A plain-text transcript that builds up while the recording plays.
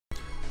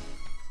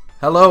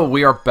Hello,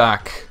 we are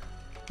back.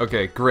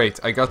 Okay, great.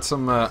 I got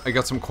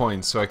some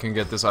coins so I can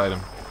get this item.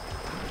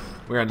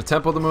 We're in the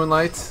Temple of the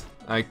Moonlight.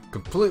 I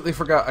completely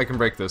forgot I can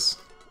break this.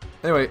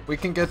 Anyway, we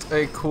can get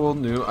a cool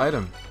new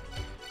item.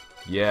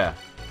 Yeah.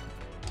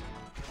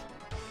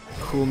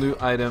 Cool new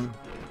item.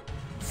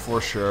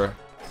 For sure.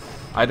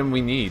 Item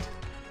we need.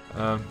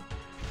 I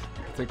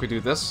think we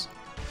do this.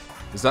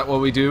 Is that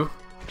what we do?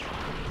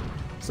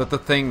 Is that the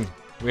thing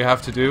we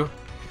have to do?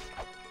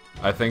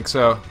 I think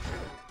so.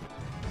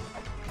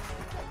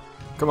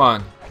 Come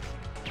on.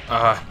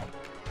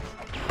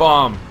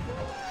 Bomb!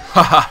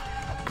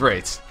 Haha!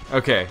 Great.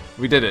 Okay,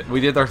 we did it.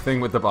 We did our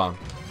thing with the bomb.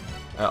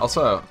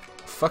 Also,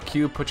 fuck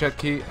you,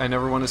 Pochetki. I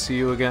never want to see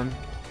you again.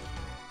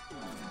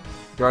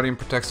 Guardian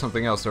protects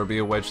something else. There'll be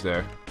a wedge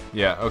there.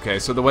 Yeah, okay.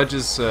 So the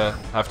wedges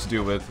have to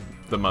do with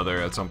the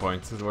mother at some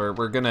point.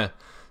 We're gonna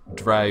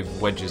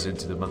drive wedges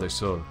into the mother's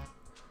soul.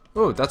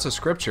 Oh, that's a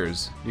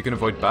scriptures. You can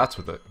avoid bats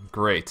with it.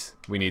 Great.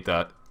 We need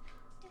that.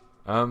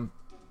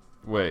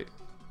 Wait.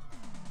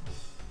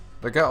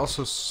 The guy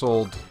also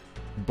sold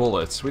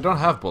bullets. We don't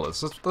have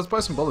bullets. Let's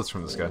buy some bullets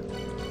from this guy.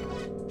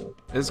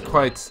 It's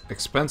quite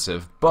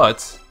expensive,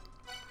 but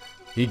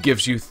he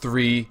gives you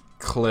 3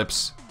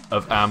 clips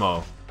of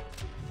ammo.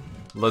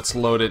 Let's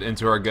load it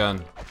into our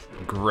gun.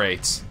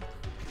 Great.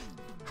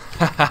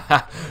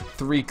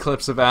 3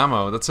 clips of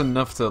ammo. That's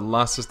enough to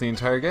last us the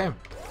entire game.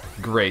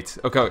 Great.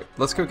 Okay,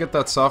 let's go get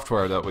that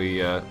software that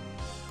we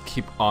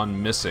keep on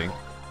missing.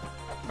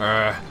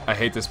 I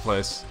hate this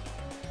place.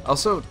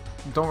 Also,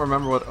 don't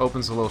remember what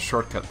opens a little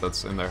shortcut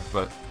that's in there,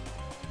 but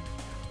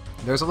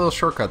there's a little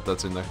shortcut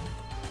that's in there.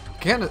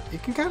 You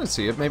can kind of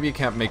see it. Maybe you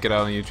can't make it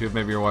out on YouTube.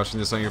 Maybe you're watching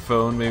this on your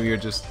phone. Maybe you're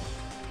just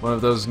one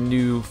of those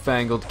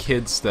newfangled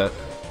kids that...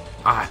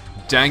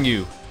 dang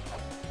you!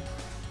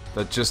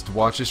 That just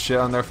watches shit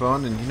on their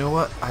phone, and you know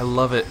what? I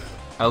love it.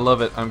 I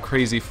love it. I'm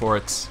crazy for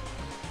it.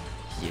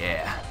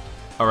 Yeah.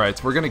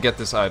 Alright, we're gonna get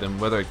this item,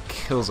 whether it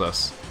kills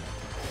us.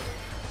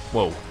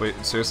 Whoa,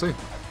 wait, seriously?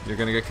 You're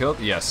gonna get killed?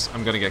 Yes,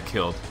 I'm gonna get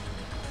killed.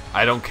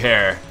 I don't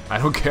care. I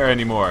don't care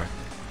anymore.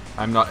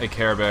 I'm not a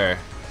Care Bear.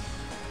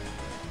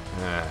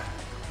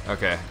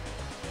 Okay.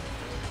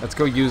 Let's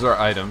go use our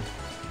item.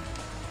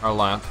 Our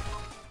lamp.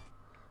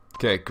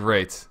 Okay,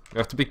 great. We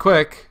have to be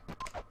quick.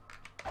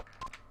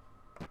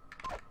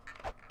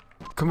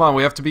 Come on,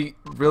 we have to be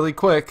really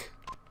quick.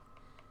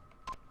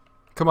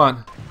 Come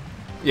on.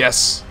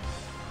 Yes.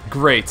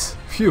 Great.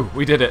 Phew,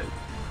 we did it.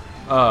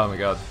 Oh my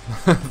god.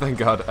 Thank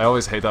god. I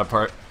always hate that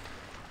part.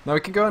 Now we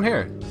can go in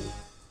here.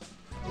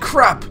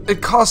 Crap!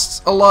 It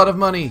costs a lot of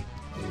money!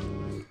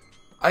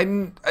 I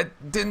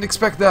didn't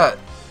expect that.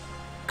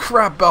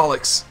 Crap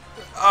bollocks.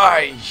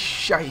 Ay,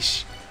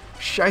 shish.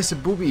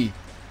 Shice booby.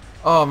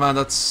 Oh man,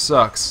 that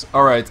sucks.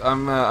 Alright,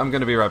 I'm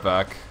gonna be right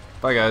back.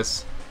 Bye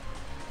guys.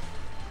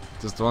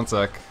 Just one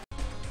sec.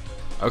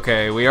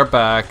 Okay, we are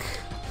back.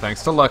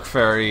 Thanks to Luck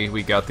Fairy,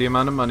 we got the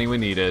amount of money we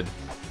needed.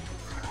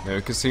 Maybe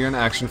we can see her in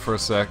action for a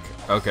sec.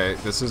 Okay,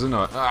 this is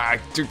annoying.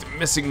 Dude,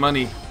 missing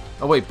money.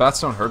 Oh wait, bats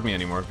don't hurt me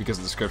anymore because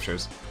of the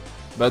scriptures.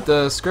 But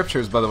the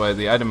scriptures, by the way,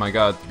 the item I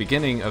got at the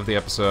beginning of the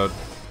episode,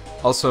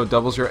 also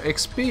doubles your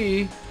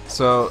XP,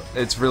 so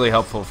it's really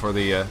helpful for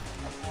the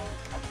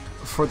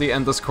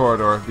endless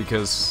corridor,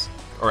 because...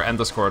 or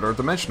endless corridor,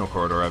 dimensional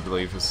corridor, I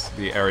believe, is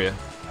the area.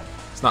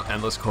 It's not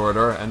endless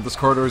corridor. Endless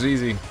corridor is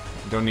easy.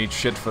 You don't need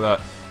shit for that.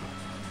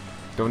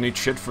 Don't need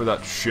shit for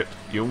that shit,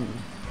 yo. A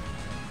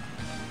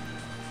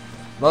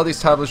lot of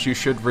these tablets you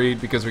should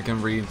read because we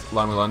can read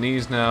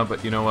La-Mulanese now,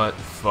 but you know what?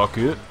 Fuck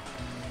it.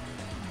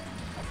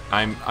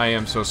 I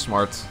am so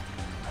smart.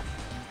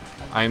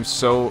 I am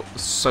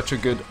such a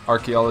good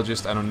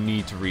archaeologist, I don't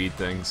need to read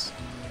things.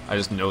 I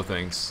just know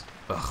things.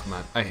 Ugh,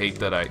 man, I hate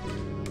that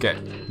Okay,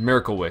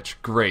 Miracle Witch.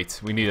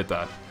 Great, we needed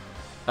that.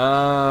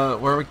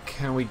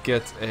 Can we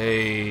get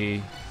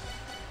a...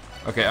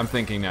 Okay, I'm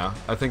thinking now.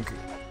 I think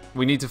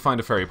we need to find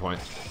a fairy point.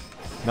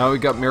 Now we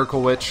got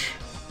Miracle Witch.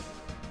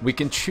 We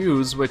can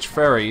choose which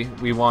fairy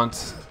we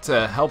want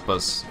to help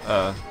us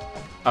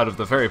out of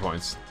the fairy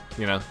points.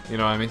 You know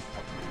what I mean?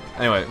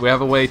 Anyway, we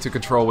have a way to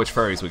control which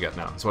fairies we get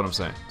now. That's what I'm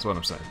saying. That's what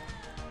I'm saying.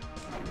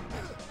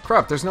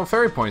 Crap, there's no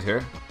fairy point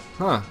here.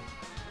 Huh.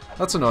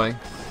 That's annoying.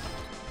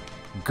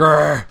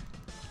 Grr!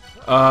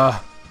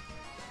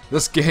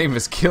 This game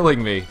is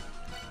killing me.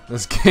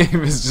 This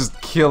game is just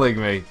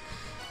killing me.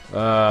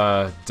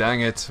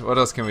 Dang it. What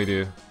else can we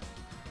do?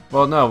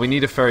 Well, no, we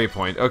need a fairy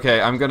point.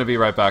 Okay, I'm gonna be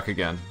right back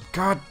again.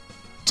 God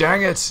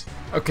dang it!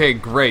 Okay,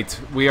 great.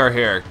 We are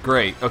here.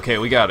 Great. Okay,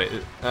 we got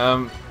it.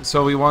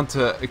 So we want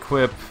to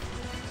equip...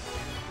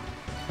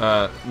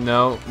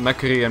 no,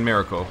 Mekuri and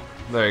Miracle.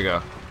 There you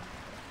go.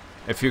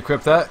 If you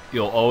equip that,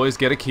 you'll always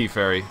get a key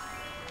fairy.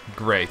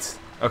 Great.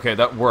 Okay,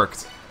 that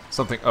worked.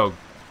 Something... Oh,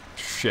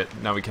 shit.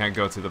 Now we can't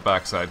go to the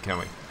backside, can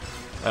we?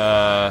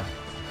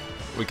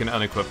 We can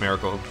unequip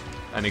Miracle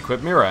and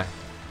equip Mirai.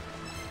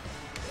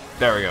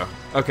 There we go.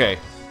 Okay.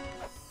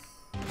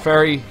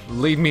 Fairy,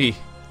 lead me.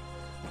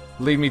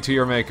 Lead me to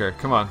your maker.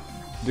 Come on.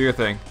 Do your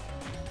thing.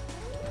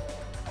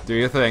 Do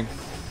your thing.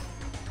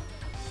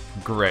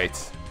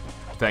 Great.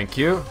 Thank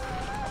you.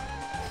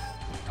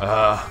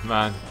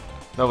 Man.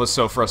 That was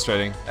so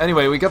frustrating.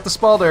 Anyway, we got the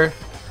Spalder.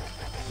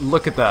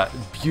 Look at that.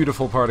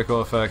 Beautiful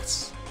particle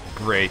effects.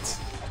 Great.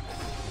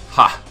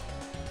 Ha!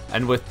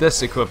 And with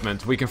this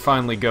equipment, we can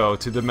finally go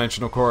to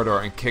Dimensional Corridor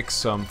and kick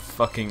some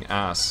fucking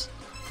ass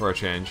for a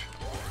change.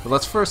 But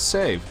let's first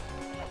save.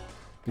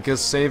 Because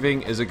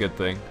saving is a good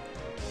thing.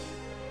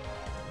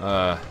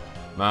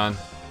 Man.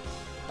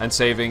 And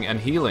saving and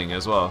healing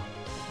as well.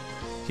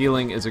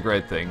 Healing is a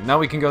great thing. Now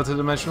we can go to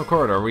Dimensional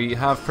Corridor. We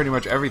have pretty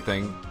much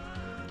everything.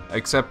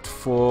 Except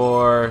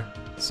for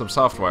some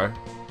software.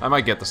 I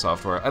might get the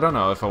software. I don't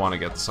know if I want to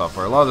get the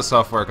software. A lot of the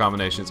software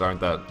combinations aren't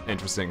that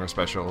interesting or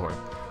special or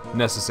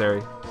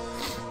necessary.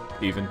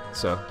 Even.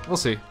 So, we'll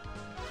see.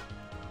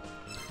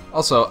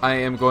 Also, I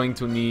am going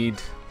to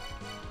need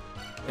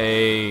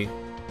a...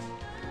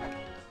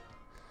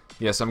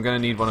 Yes, I'm going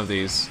to need one of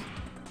these.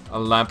 A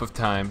lamp of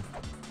time.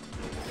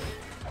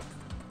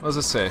 What does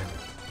it say?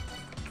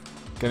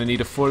 Gonna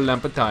need a full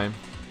lamp of time.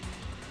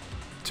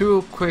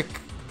 Too quick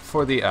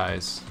for the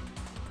eyes.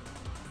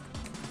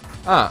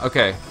 Ah,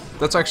 okay.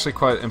 That's actually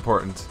quite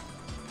important.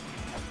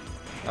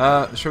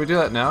 Should we do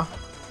that now?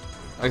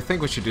 I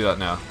think we should do that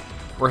now.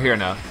 We're here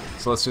now,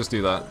 so let's just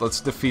do that.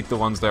 Let's defeat the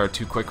ones that are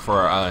too quick for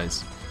our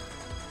eyes.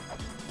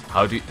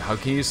 How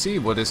can you see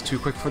what is too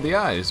quick for the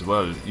eyes?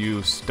 Well,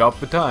 you stop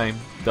the time.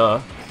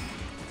 Duh.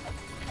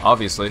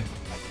 Obviously.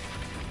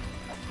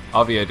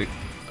 Obviated.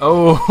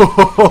 Oh,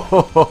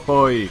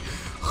 hoi,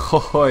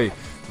 hoi,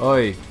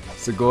 hoi,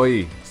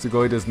 sugoi,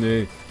 sugoi desu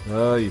ne.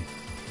 Ai,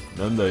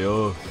 nanda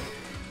yo.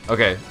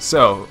 Okay,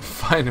 so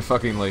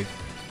fuckingly,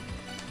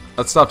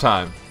 let's stop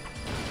time.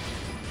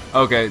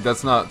 Okay,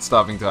 that's not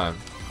stopping time.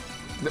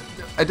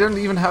 I didn't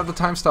even have the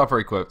time stopper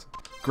equipped.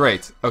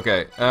 Great.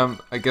 Okay.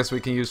 I guess we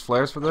can use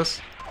flares for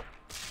this.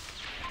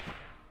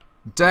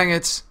 Dang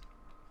it!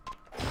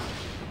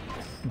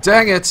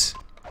 Dang it!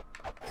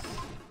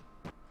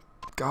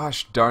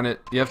 Gosh darn it.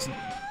 You have to...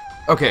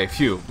 Okay,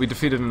 phew. We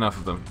defeated enough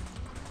of them.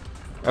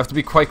 I have to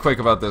be quite quick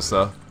about this,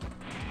 though.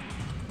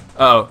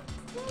 Uh oh.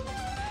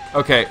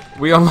 Okay,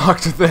 we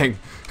unlocked a thing.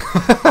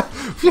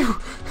 Phew!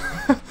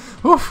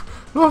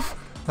 Oof! Oof!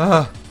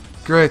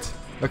 Great.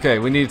 Okay,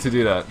 we needed to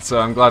do that, so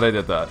I'm glad I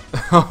did that.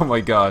 Oh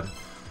my god.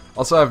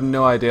 Also, I have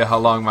no idea how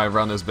long my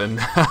run has been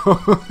now.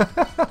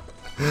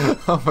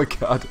 Oh my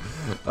god.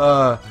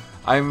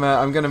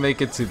 I'm gonna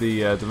make it to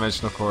the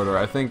Dimensional Corridor.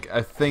 I think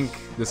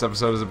this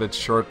episode is a bit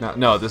short now.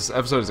 No, this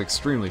episode is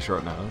extremely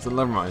short now. So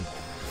never mind.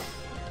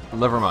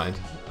 Never mind.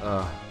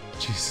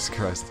 Jesus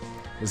Christ.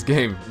 This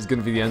game is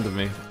gonna be the end of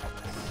me.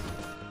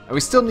 And we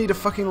still need a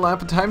fucking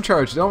lamp of time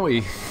charge, don't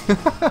we?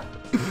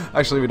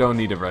 Actually, we don't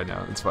need it right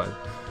now. It's fine.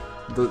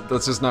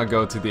 Let's just not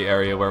go to the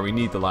area where we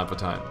need the lamp of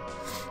time.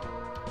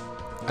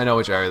 I know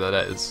which area that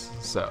is.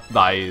 So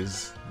that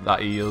is.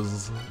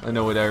 I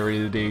know what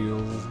area it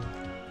is.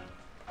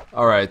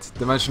 Alright,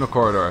 Dimensional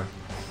Corridor.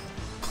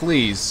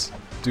 Please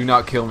do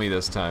not kill me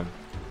this time.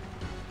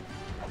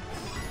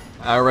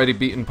 I already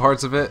beaten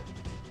parts of it,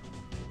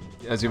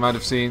 as you might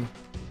have seen.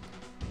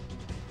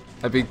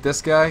 I beat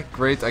this guy.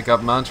 Great. I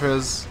got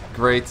mantras.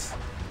 Great.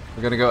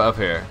 We're gonna go up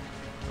here.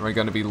 And we're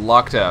gonna be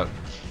locked out.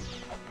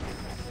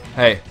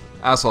 Hey,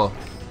 asshole.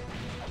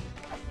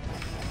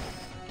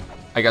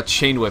 I got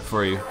chain whip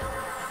for you.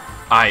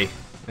 Aye.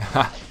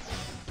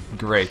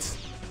 Great.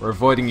 We're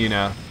avoiding you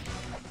now.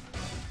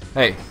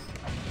 Hey.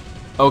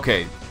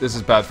 Okay, this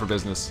is bad for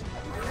business.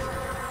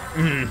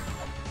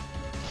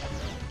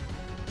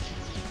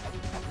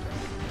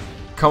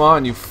 Come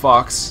on, you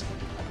fox.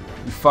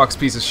 You fox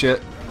piece of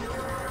shit.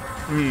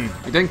 You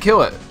didn't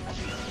kill it.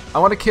 I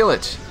want to kill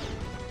it.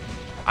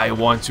 I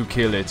want to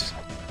kill it.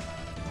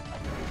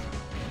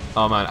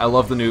 Oh man, I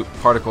love the new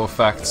particle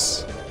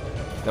effects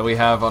that we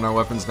have on our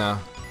weapons now.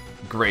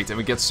 Great, and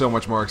we get so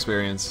much more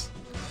experience.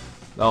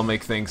 That'll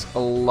make things a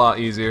lot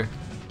easier.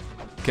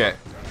 Okay.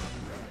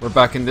 We're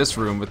back in this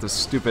room with this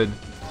stupid...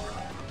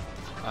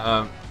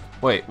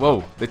 wait,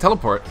 whoa, they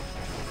teleport.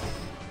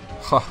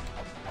 Huh.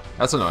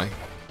 That's annoying.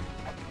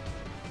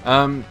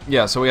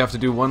 Yeah, so we have to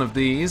do one of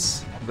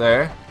these.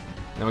 There.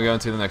 Then we go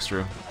into the next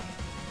room.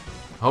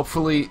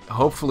 Hopefully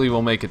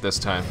we'll make it this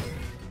time.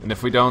 And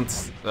if we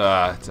don't,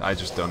 I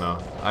just don't know.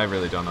 I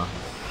really don't know.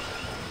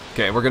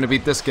 Okay, we're gonna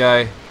beat this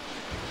guy.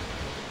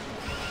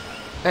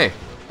 Hey,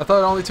 I thought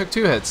it only took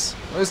 2 hits.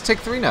 Why does it take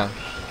 3 now?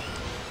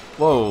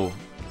 Whoa.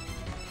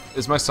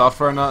 Is my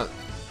software not...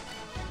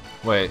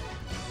 Wait.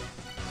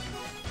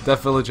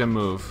 Death Village and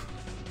move.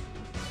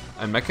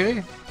 And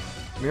Mekere?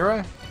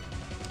 Mirai?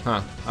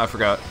 Huh, I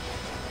forgot.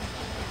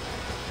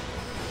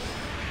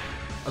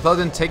 I thought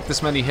it didn't take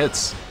this many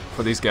hits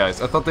for these guys.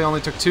 I thought they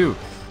only took 2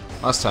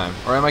 last time.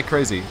 Or am I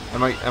crazy?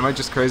 Am I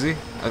just crazy?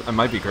 I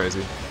might be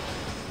crazy.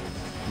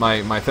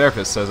 My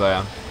therapist says I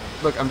am.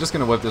 Look, I'm just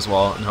gonna whip this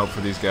wall and hope for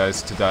these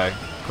guys to die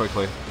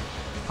quickly.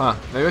 Huh,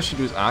 maybe I should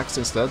use axe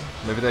instead?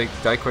 Maybe they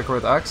die quicker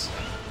with axe?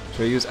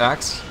 Should I use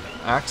axe?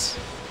 Axe?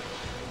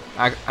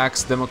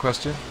 Axe demo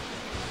question?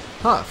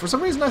 Huh, for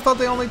some reason I thought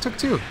they only took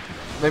 2.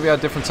 Maybe I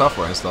had different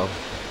software installed.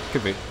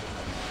 Could be.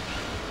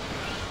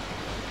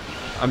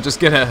 I'm just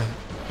gonna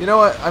You know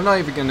what? I'm not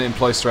even going to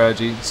employ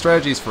strategy.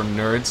 Strategy's for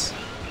nerds.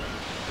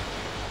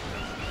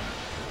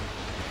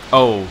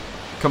 Oh,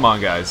 come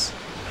on, guys.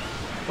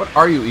 What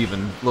are you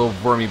even, little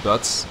wormy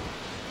butts?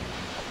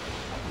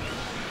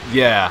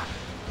 Yeah.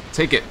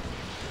 Take it.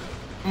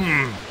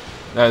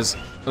 That is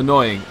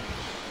annoying.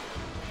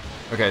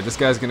 Okay, this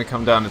guy's gonna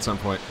come down at some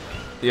point.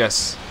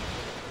 Yes.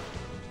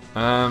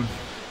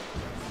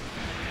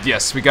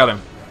 Yes, we got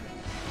him.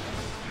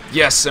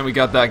 Yes, and we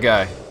got that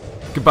guy.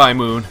 Goodbye,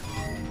 Moon.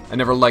 I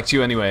never liked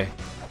you anyway.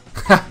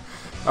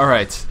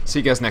 Alright, see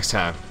you guys next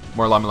time.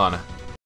 More La-Mulana.